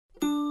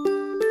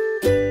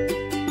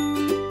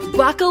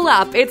Buckle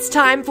up, it's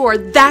time for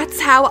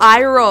That's How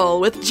I Roll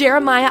with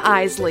Jeremiah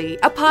Isley,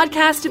 a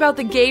podcast about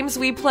the games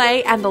we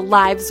play and the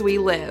lives we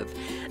live.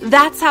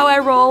 That's How I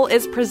Roll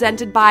is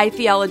presented by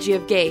Theology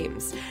of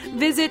Games.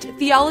 Visit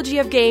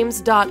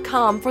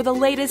theologyofgames.com for the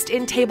latest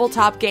in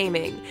tabletop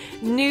gaming,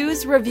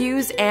 news,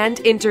 reviews, and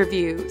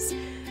interviews.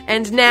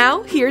 And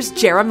now, here's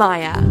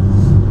Jeremiah.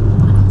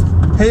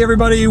 Hey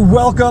everybody,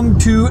 welcome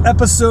to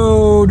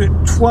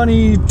episode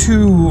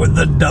 22,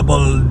 the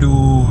Double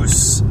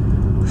Deuce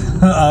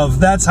of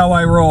That's How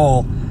I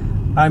Roll.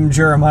 I'm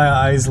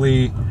Jeremiah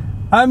Isley.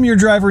 I'm your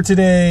driver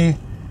today.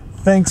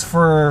 Thanks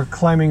for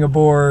climbing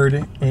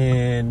aboard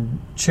and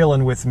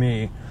chilling with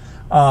me.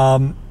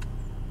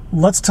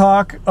 Let's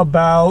talk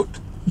about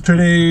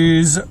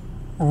today's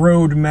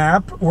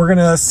roadmap. We're going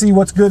to see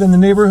what's good in the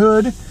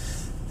neighborhood.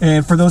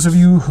 And for those of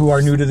you who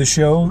are new to the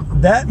show,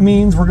 that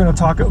means we're going to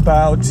talk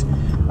about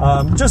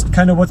just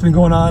kind of what's been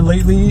going on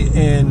lately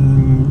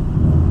in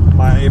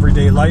my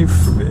everyday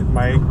life,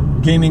 my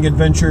gaming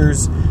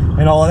adventures,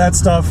 and all of that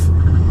stuff.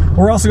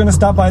 We're also going to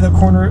stop by the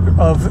corner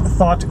of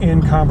thought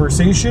and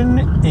conversation,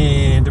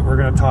 and we're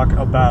going to talk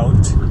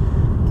about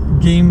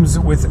games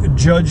with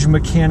judge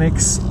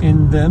mechanics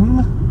in them.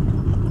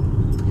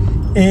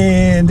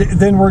 And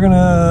then we're going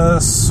to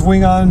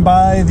swing on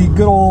by the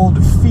good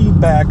old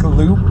feedback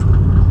loop.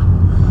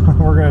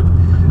 We're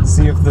going to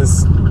see if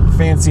this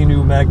fancy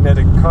new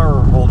magnetic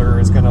car holder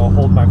is going to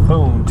hold my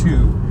phone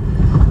too.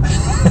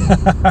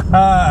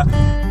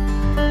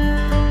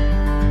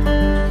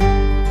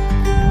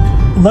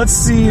 Let's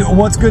see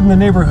what's good in the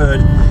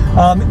neighborhood.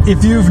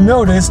 If you've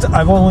noticed,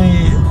 I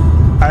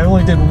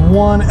only did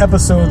one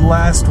episode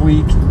last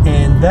week,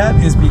 and that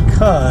is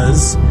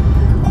because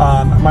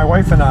my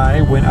wife and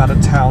I went out of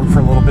town for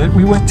a little bit.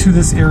 We went to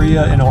this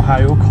area in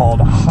Ohio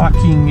called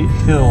Hocking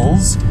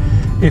Hills.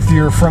 If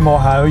you're from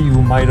Ohio,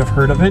 you might have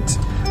heard of it.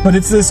 But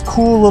it's this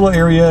cool little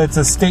area. It's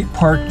a state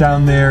park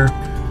down there,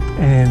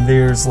 and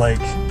there's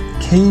like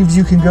caves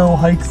you can go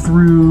hike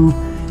through,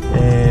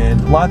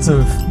 and lots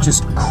of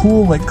just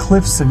cool like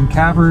cliffs and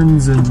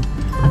caverns and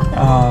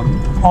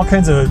all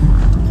kinds of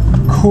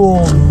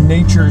cool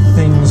nature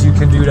things you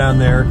can do down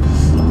there.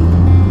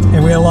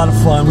 And we had a lot of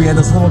fun. We had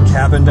this little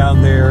cabin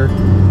down there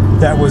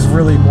that was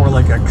really more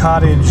like a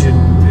cottage,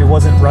 and it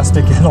wasn't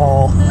rustic at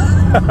all.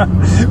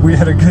 We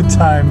had a good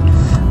time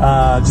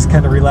just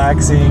kind of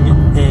relaxing.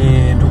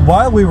 And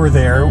while we were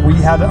there, we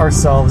had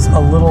ourselves a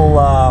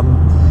little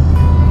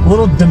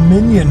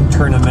Dominion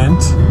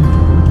tournament.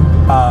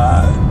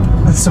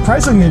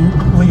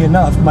 Surprisingly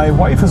enough, my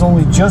wife has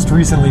only just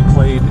recently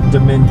played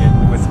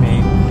Dominion with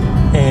me,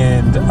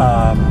 and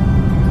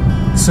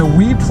so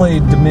we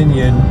played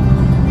Dominion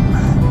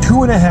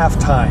 2.5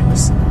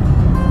 times.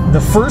 The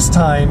first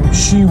time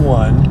she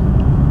won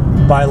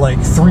by like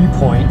 3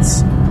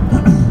 points.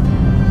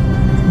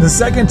 The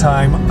second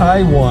time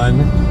I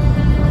won,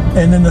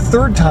 and then the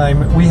third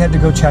time we had to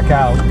go check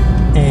out,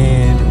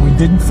 and we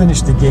didn't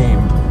finish the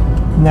game.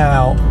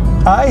 Now,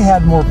 I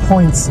had more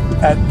points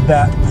at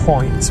that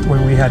point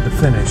when we had to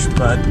finish,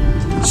 but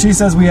she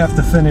says we have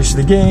to finish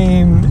the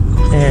game,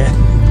 and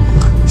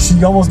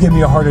she almost gave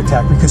me a heart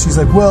attack because she's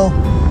like, well,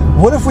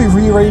 what if we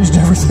rearranged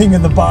everything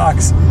in the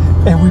box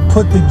and we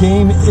put the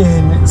game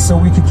in so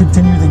we could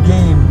continue the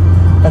game?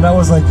 And I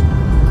was like,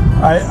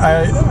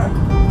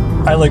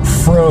 I like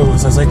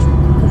froze. I was like,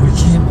 we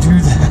can't do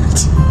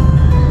that.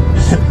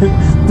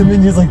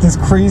 Dominion's like this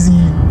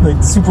crazy,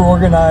 like super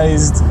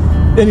organized.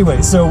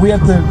 Anyway, so we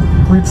have to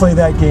replay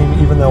that game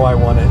even though I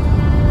won it.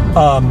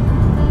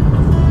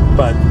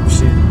 But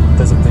she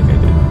doesn't think I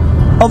did.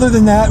 Other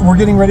than that, we're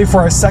getting ready for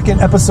our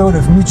second episode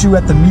of Meet You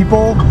at the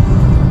Meeple.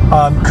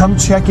 Come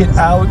check it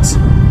out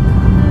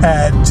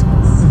at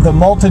the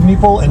Malted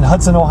Meeple in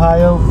Hudson,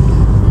 Ohio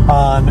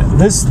on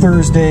this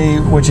Thursday,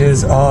 which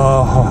is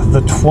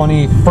the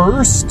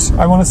 21st,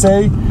 I want to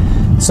say.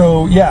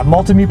 So yeah,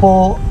 Malted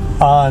Meeple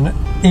on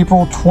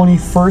April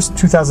 21st,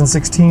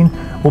 2016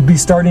 will be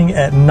starting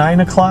at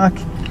 9 o'clock,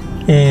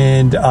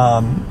 and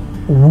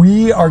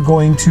we are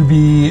going to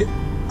be,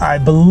 I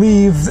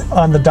believe,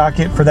 on the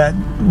docket for that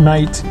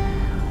night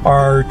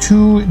are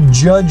 2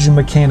 judge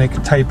mechanic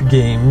type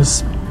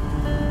games.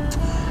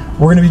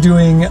 We're going to be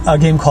doing a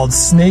game called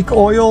Snake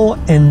Oil,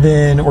 and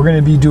then we're going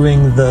to be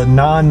doing the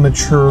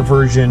non-mature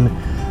version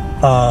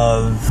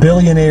of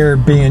Billionaire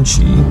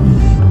Banshee.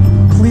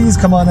 Please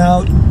come on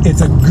out.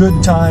 It's a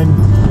good time.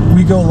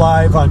 We go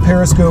live on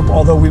Periscope,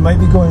 although we might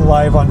be going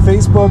live on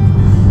Facebook,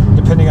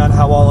 depending on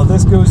how all of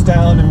this goes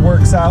down and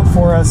works out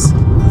for us.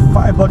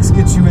 $5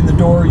 gets you in the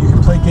door. You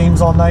can play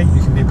games all night.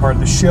 You can be a part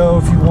of the show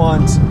if you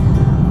want.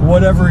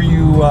 Whatever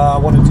you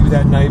want to do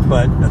that night,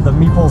 but the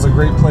Meeple's a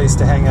great place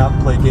to hang out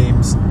and play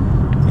games,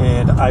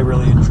 and I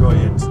really enjoy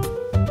it.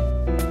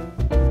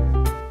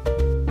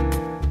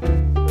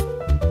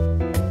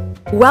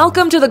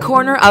 Welcome to the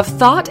corner of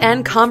thought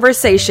and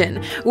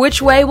conversation.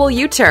 Which way will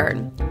you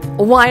turn?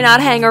 Why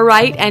not hang a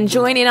right and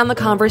join in on the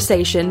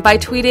conversation by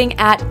tweeting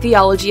at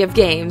Theology of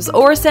Games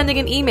or sending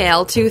an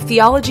email to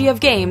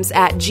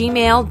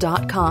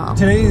theologyofgames@gmail.com.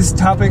 Today's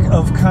topic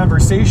of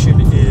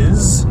conversation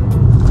is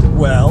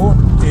Well,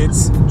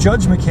 it's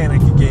judge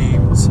mechanic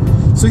games.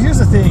 So here's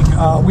the thing.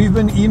 We've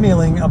been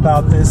emailing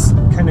about this,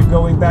 kind of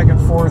going back and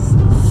forth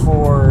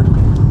for...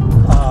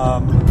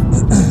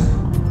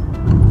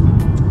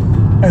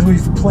 as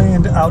we've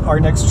planned out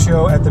our next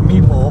show at the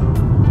Meeple,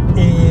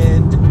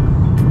 and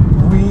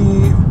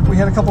we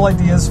had a couple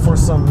ideas for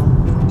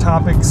some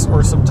topics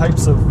or some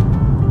types of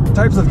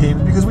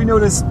games, because we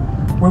noticed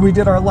when we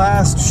did our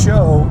last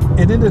show,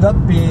 it ended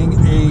up being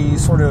a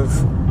sort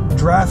of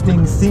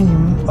drafting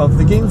theme of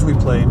the games we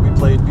played. We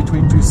played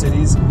Between Two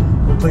Cities,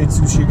 we played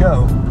Sushi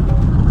Go.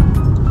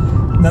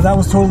 Now that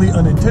was totally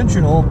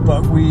unintentional,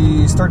 but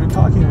we started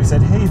talking and we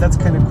said, hey, that's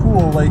kind of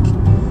cool. Like,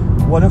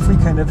 what if we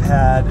kind of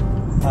had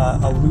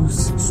a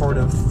loose sort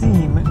of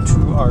theme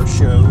to our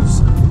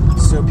shows,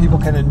 so people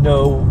kind of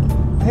know,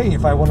 hey,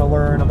 if I want to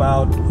learn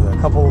about a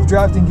couple of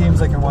drafting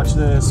games, I can watch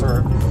this,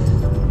 or,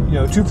 you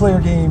know,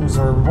 2-player games,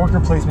 or worker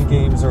placement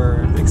games,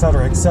 or et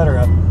cetera, et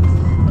cetera.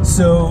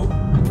 So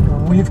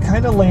we've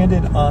kind of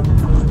landed on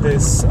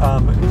this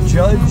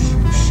judge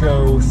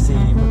show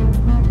theme,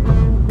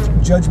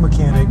 judge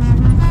mechanic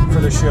for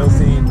the show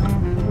theme,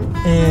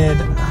 and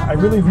I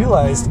really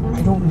realized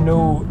I don't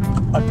know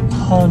a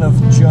ton of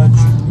judge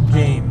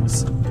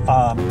games.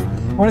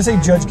 When I say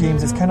judge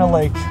games, it's kind of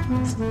like,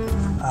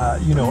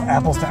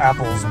 apples to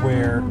apples,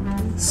 where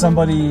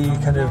somebody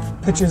kind of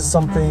pitches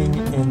something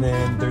and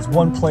then there's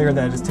one player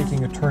that is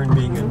taking a turn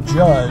being a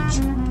judge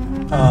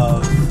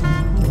of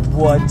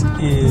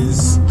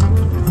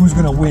who's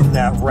going to win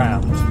that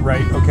round,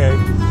 right? Okay.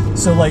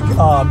 So like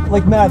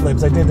Mad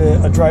Libs, I did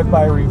a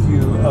drive-by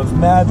review of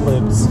Mad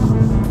Libs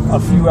a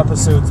few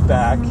episodes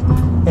back,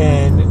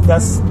 and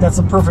that's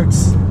a perfect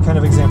kind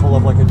of example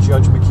of like a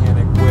judge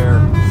mechanic,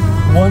 where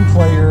one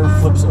player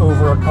flips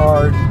over a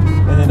card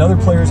and then other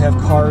players have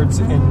cards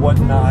and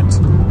whatnot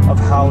of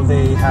how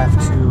they have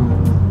to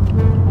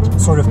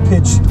sort of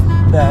pitch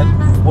that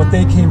what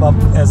they came up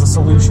as a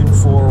solution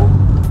for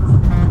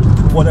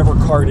whatever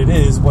card it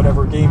is,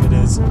 whatever game it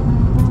is.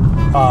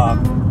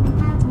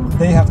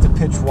 They have to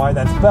pitch why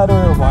that's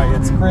better, why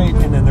it's great,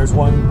 and then there's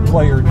one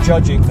player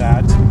judging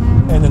that,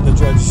 and then the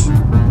judge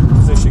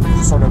position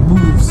just sort of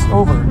moves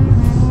over.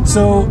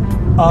 So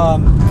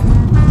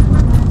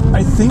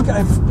I think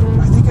I've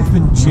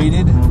been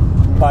jaded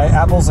by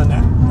apples to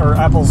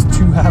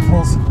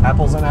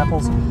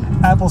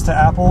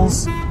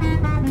apples.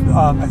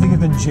 I think I've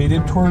been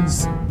jaded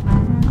towards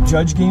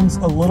judge games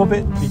a little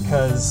bit,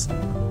 because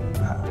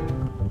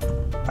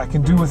I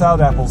can do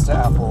without apples to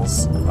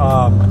apples. We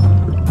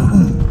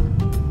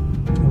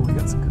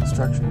got some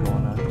construction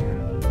going on here.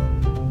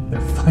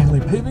 They're finally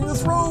paving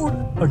this road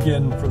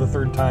again for the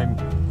third time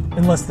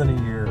in less than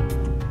a year.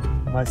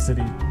 My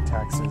city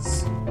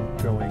taxes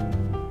going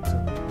to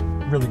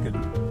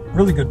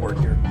really good work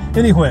here.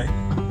 Anyway,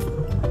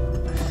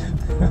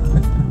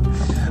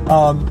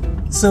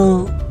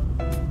 so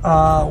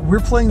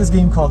we're playing this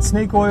game called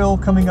Snake Oil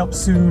coming up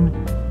soon,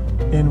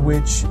 in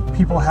which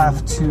people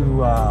have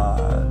to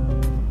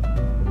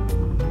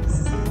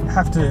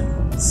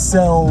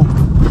sell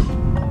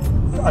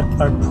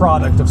a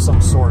product of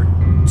some sort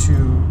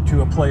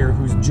to a player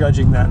who's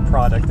judging that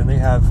product, and they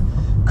have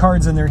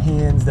cards in their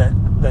hands that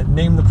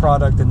name the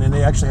product, and then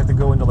they actually have to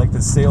go into like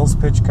the sales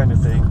pitch kind of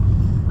thing.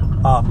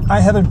 I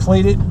haven't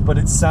played it, but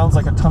it sounds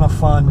like a ton of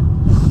fun,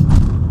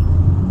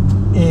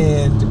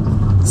 and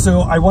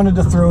so I wanted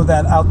to throw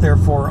that out there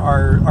for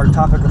our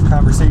topic of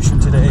conversation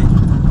today.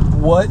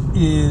 What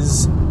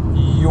is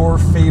your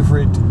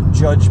favorite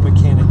judge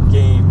mechanic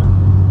game?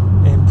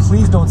 And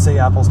please don't say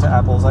apples to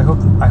apples. I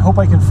hope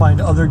I can find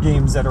other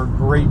games that are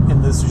great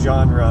in this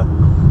genre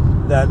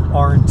that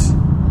aren't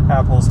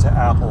apples to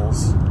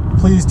apples.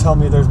 Please tell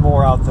me there's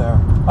more out there.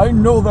 I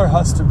know there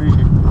has to be.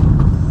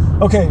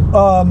 Okay,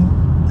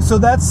 so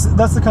that's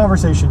the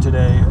conversation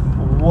today.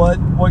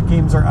 What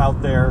games are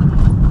out there?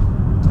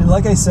 And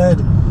like I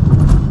said,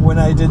 when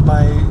I did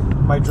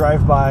my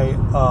drive-by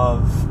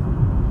of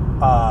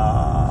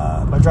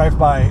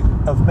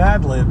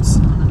Mad Libs,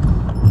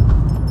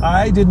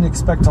 I didn't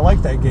expect to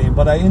like that game,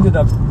 but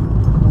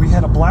we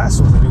had a blast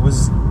with it. It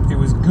was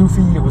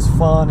goofy, it was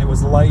fun, it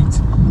was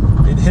light,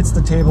 it hits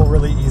the table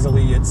really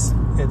easily, it's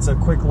a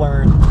quick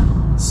learn.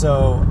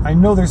 So I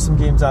know there's some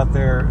games out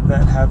there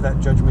that have that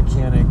judge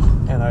mechanic,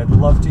 and I'd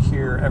love to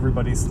hear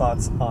everybody's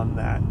thoughts on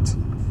that.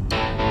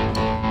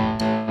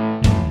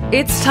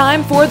 It's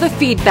time for the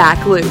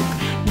feedback loop.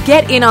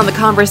 Get in on the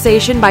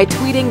conversation by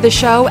tweeting the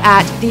show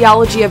at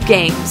Theology of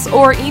Games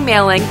or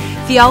emailing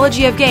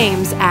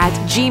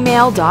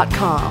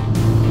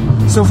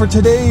theologyofgames@gmail.com. So for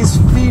today's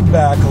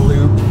feedback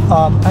loop,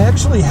 I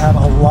actually had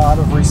a lot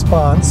of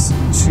response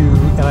to,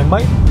 and I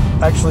might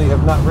actually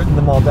have not written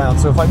them all down,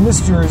 so if I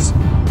missed yours,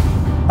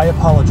 I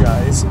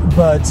apologize,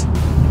 but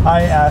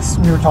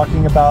we were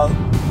talking about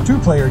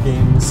 2-player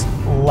games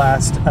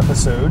last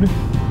episode,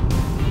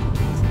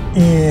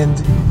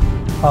 and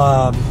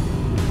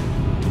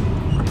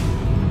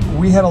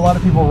we had a lot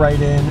of people write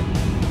in.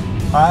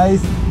 I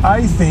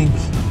think,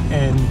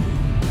 and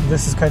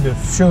this is kind of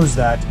shows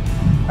that,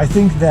 I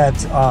think that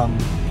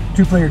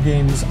 2-player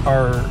games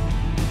are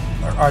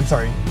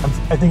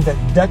I think that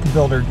deck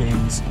builder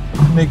games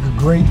make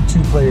great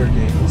two-player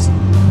games.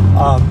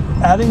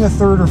 Adding a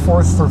third or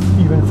fourth or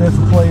even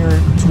fifth player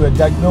to a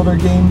deck builder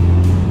game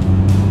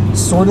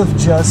sort of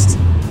just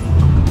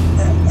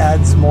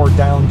adds more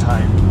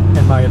downtime,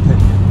 in my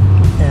opinion.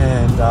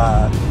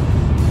 And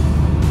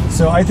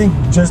so I think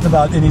just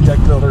about any deck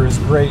builder is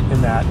great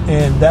in that.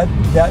 And that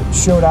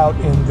showed out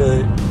in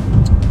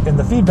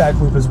the feedback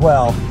loop as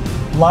well.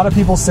 A lot of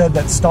people said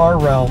that Star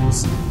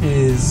Realms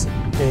is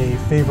a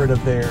favorite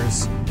of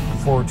theirs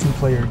for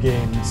two-player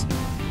games.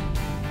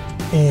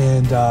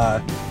 And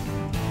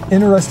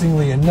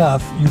interestingly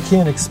enough, you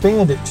can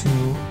expand it to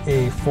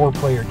a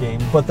 4-player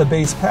game, but the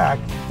base pack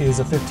is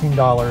a $15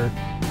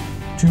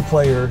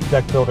 2-player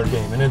deck builder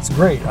game, and it's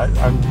great.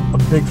 I'm a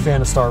big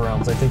fan of Star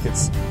Realms. I think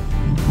it's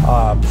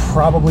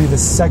probably the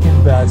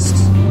second best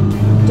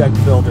deck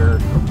builder,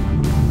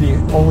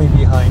 only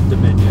behind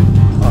Dominion.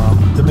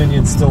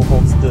 Dominion still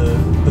holds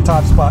the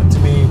top spot to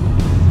me.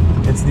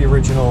 It's the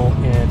original,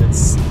 and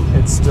it's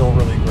still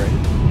really great.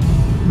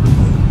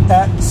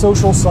 At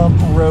Social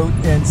Sump wrote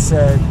and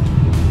said,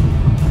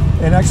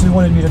 and actually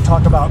wanted me to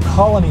talk about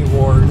Colony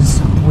Wars,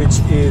 which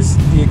is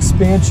the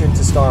expansion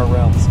to Star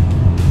Realms,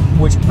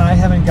 which I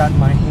haven't gotten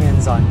my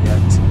hands on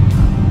yet.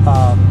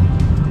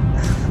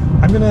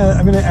 I'm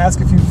gonna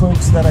ask a few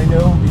folks that I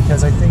know,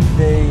 because I think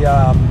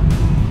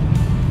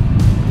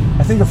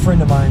I think a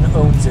friend of mine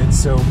owns it,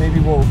 so maybe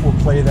we'll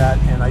play that,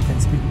 and I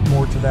can speak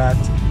more to that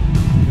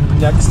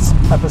next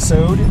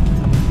episode,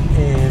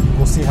 and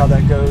we'll see how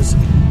that goes.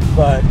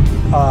 But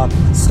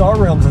Star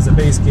Realms as a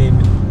base game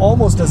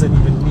almost doesn't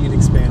even need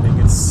expanding.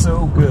 It's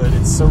so good.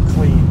 It's so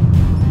clean.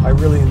 I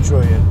really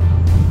enjoy it.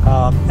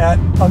 At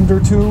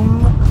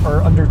Undertome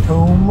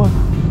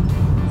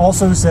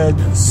also said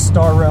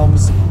Star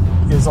Realms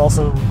is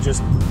also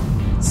just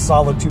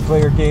solid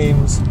 2-player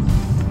games.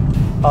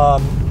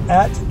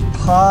 At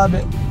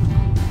Podcock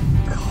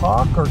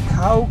or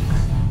Kauk,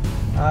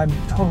 I'm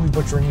totally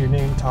butchering your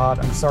name, Todd.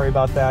 I'm sorry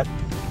about that.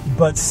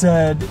 But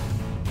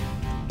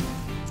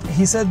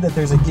he said that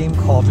there's a game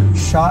called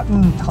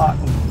Shotten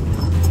Totten,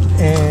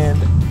 and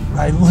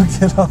I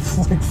looked it up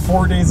like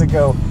 4 days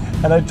ago,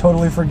 and I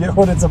totally forget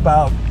what it's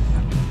about.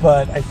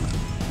 But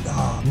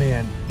oh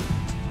man,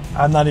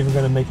 I'm not even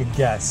going to make a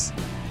guess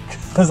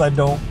because I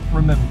don't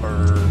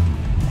remember.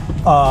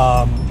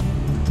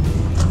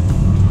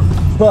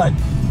 But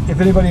if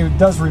anybody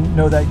does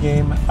know that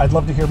game, I'd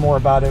love to hear more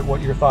about it,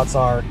 what your thoughts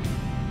are.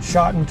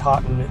 Shotten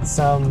Totten, it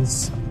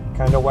sounds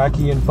kind of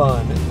wacky and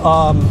fun.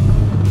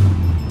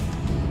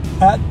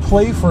 At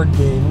Playford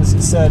Games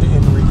said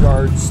in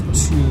regards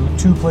to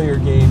 2-player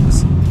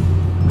games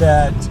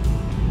that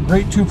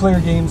great 2-player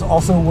games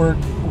also work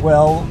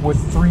well with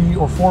 3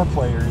 or 4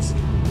 players.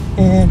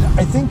 And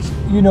I think,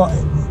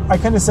 I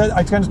kind of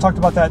talked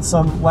about that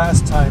some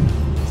last time.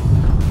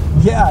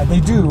 Yeah, they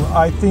do.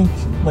 I think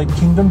like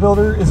Kingdom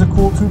Builder is a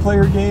cool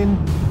 2-player game.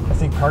 I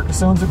think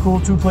Carcassone's a cool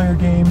 2-player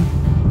game.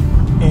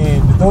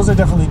 And those are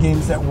definitely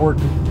games that work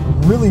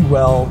really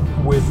well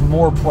with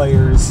more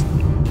players.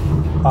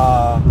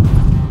 But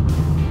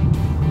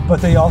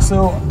they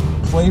also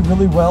play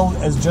really well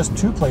as just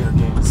 2-player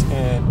games.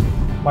 And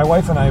my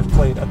wife and I have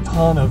played a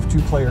ton of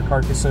 2-player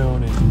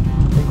Carcassonne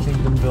and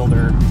Kingdom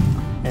Builder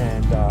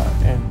and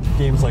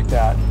games like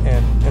that.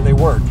 And they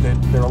work.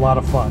 They're a lot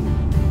of fun.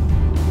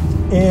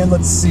 And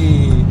let's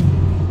see.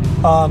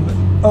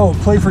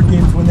 Playford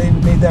Games, when they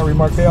made that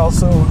remark, they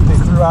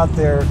threw out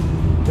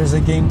there's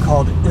a game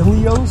called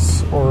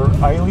Ilios, or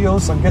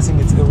Ilios, I'm guessing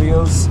it's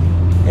Ilios,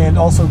 and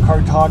also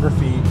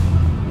Cartography,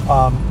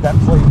 that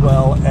play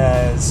well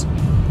as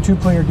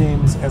 2-player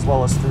games as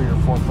well as 3 or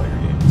 4-player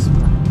games.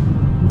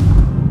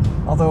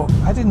 Although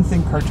I didn't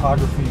think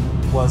Cartography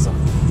was a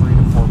 3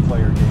 to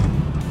 4-player game.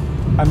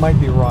 I might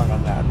be wrong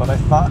on that, but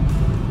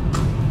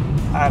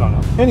I don't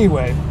know.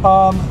 Anyway,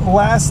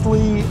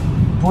 lastly,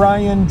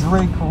 Brian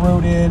Drake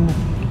wrote in.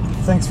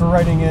 Thanks for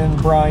writing in,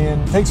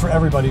 Brian. Thanks for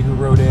everybody who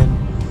wrote in.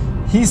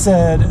 He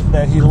said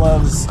that he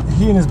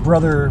and his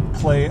brother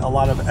play a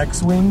lot of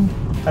X-Wing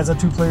as a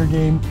 2-player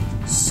game.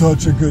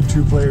 Such a good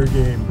 2-player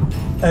game.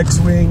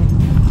 X-Wing,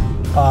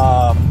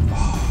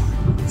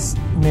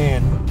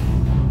 man,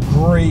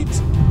 great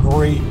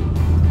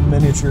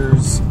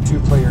miniatures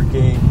 2-player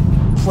game.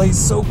 Plays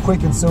so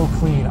quick and so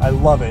clean. I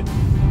love it.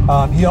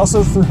 He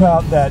also threw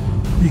out that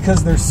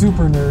because they're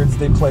super nerds,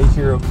 they play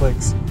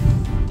HeroClix.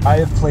 I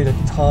have played a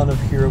ton of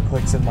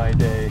HeroClix in my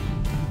day.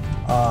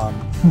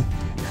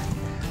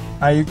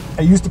 I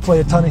used to play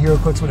a ton of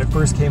HeroClix when it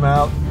first came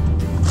out.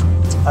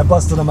 I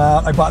busted them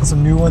out. I bought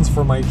some new ones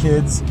for my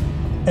kids,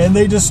 and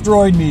they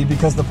destroyed me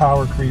because the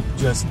power creep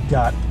just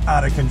got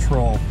out of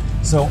control.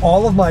 So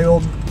all of my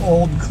old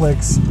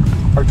clicks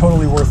are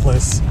totally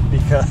worthless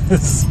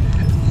because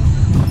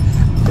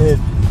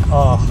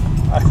I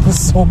was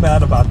so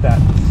mad about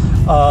that.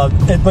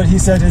 But he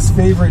said his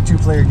favorite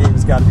 2-player game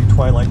has got to be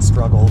Twilight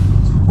Struggle,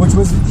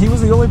 he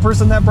was the only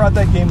person that brought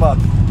that game up.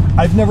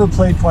 I've never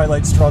played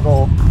Twilight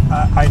Struggle.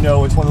 I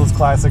know it's one of those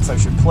classics I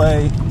should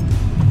play,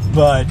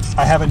 but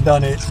I haven't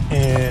done it,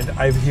 and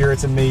I hear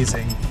it's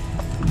amazing.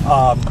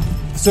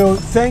 So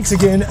thanks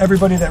again,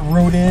 everybody that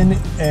wrote in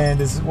and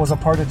was a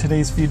part of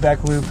today's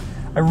feedback loop.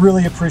 I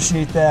really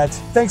appreciate that.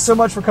 Thanks so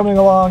much for coming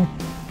along.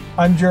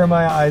 I'm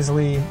Jeremiah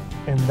Isley,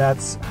 and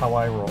that's how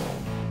I roll.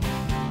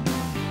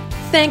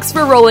 Thanks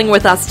for rolling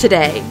with us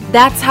today.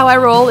 That's How I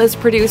Roll is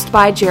produced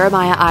by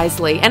Jeremiah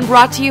Isley and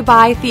brought to you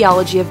by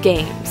Theology of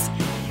Games.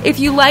 If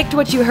you liked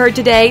what you heard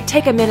today,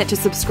 take a minute to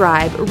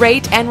subscribe,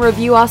 rate, and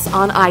review us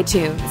on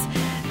iTunes.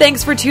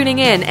 Thanks for tuning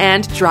in,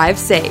 and drive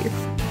safe.